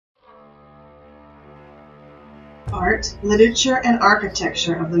Art, literature, and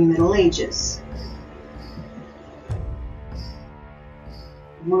architecture of the Middle Ages.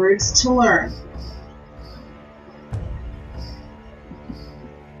 Words to learn.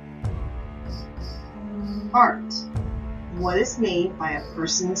 Art. What is made by a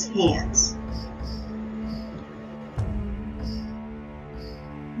person's hands.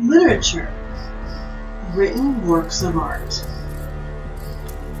 Literature. Written works of art.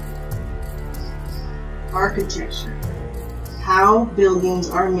 Architecture. How buildings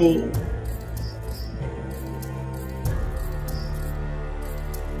are made.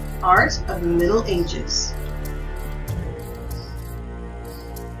 Art of the Middle Ages.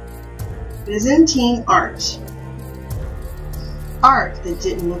 Byzantine art. Art that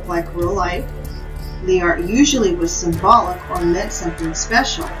didn't look like real life. The art usually was symbolic or meant something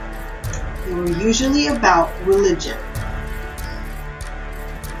special. They were usually about religion.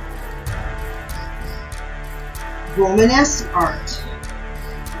 Romanesque art.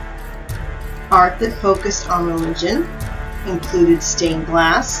 Art that focused on religion, included stained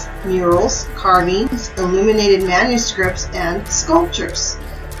glass, murals, carvings, illuminated manuscripts, and sculptures.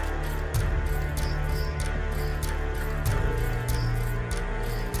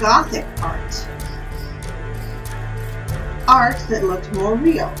 Gothic art. Art that looked more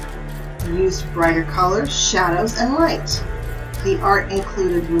real, used brighter colors, shadows, and light. The art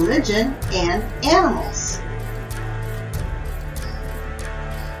included religion and animals.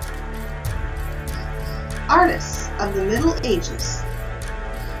 Artists of the Middle Ages.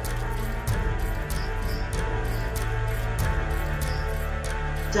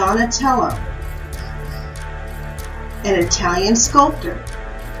 Donatello, an Italian sculptor.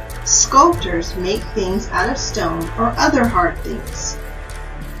 Sculptors make things out of stone or other hard things.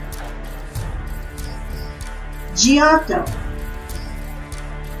 Giotto,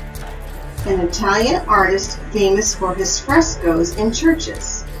 an Italian artist famous for his frescoes in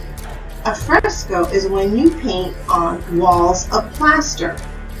churches. A fresco is when you paint on walls of plaster.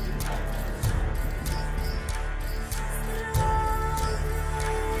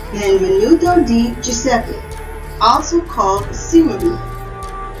 Benvenuto di Giuseppe, also called Cimabue,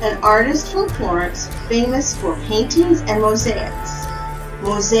 an artist from Florence famous for paintings and mosaics.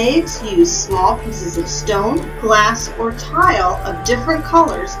 Mosaics use small pieces of stone, glass, or tile of different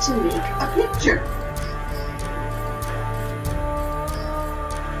colors to make a picture.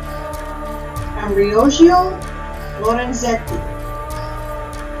 Ambrogio Lorenzetti,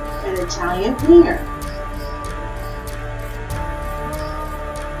 an Italian painter,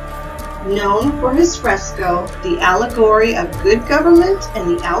 known for his fresco, The Allegory of Good Government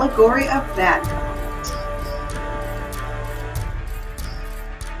and The Allegory of Bad Government.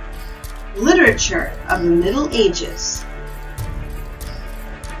 Literature of the Middle Ages.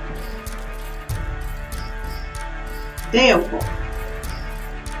 Beowulf.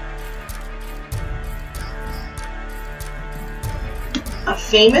 A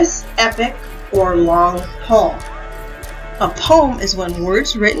famous epic or long poem. A poem is when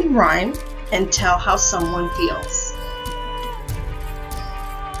words written rhyme and tell how someone feels.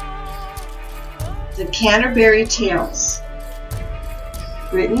 The Canterbury Tales,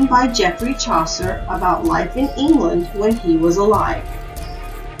 written by Geoffrey Chaucer about life in England when he was alive.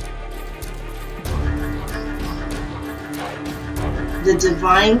 The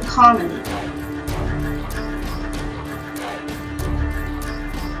Divine Comedy,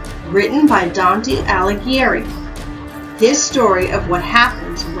 written by Dante Alighieri, his story of what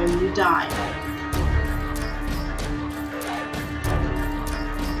happens when you die.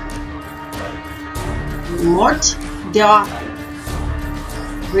 Morte d'Arthur,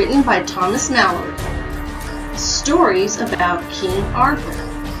 written by Thomas Malory, stories about King Arthur.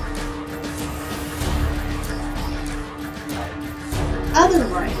 Other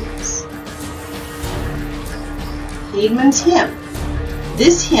writings. Caedmon's Hymn.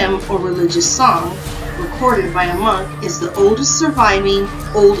 This hymn or religious song, recorded by a monk, is the oldest surviving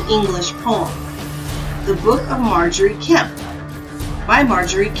Old English poem. The Book of Margery Kempe, by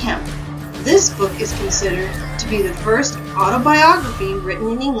Margery Kempe. This book is considered to be the first autobiography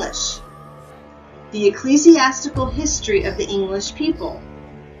written in English. The Ecclesiastical History of the English People,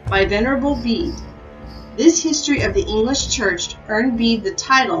 by Venerable Bede. This history of the English Church earned Bede the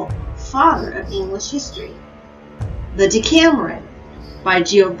title Father of English History. The Decameron, by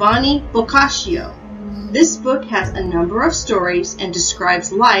Giovanni Boccaccio. This book has a number of stories and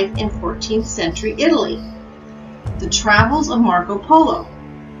describes life in 14th century Italy. The Travels of Marco Polo,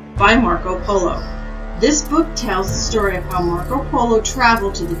 by Marco Polo. This book tells the story of how Marco Polo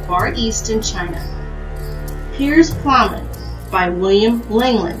traveled to the Far East in China. Piers Plowman, by William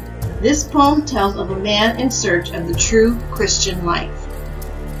Langland. This poem tells of a man in search of the true Christian life.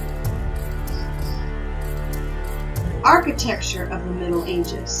 Architecture of the Middle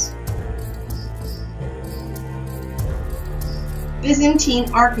Ages.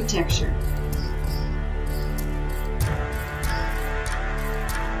 Byzantine architecture.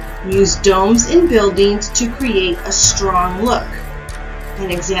 Used domes in buildings to create a strong look.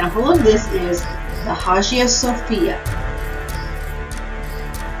 An example of this is the Hagia Sophia.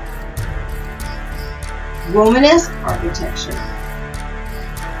 Romanesque architecture.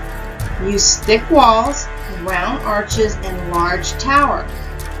 Used thick walls, round arches, and large tower.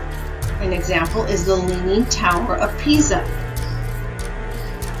 An example is the Leaning Tower of Pisa.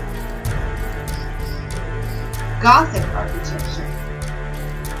 Gothic architecture.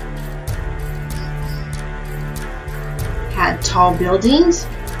 Had tall buildings,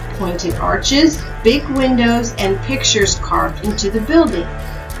 pointed arches, big windows, and pictures carved into the building.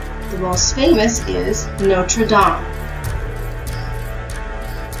 The most famous is Notre Dame.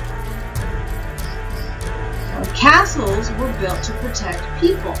 Castles were built to protect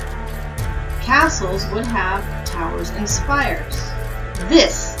people. Castles would have towers and spires.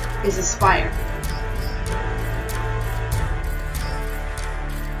 This is a spire.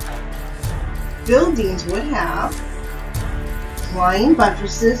 Buildings would have flying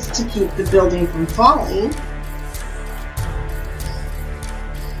buttresses to keep the building from falling,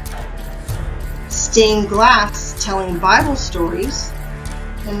 stained glass telling Bible stories,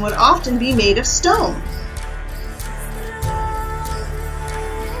 and would often be made of stone.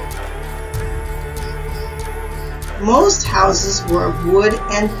 Most houses were of wood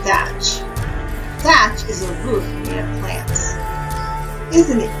and thatch. Thatch is a roof made of plants.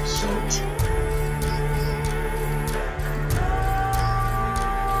 Isn't it cute?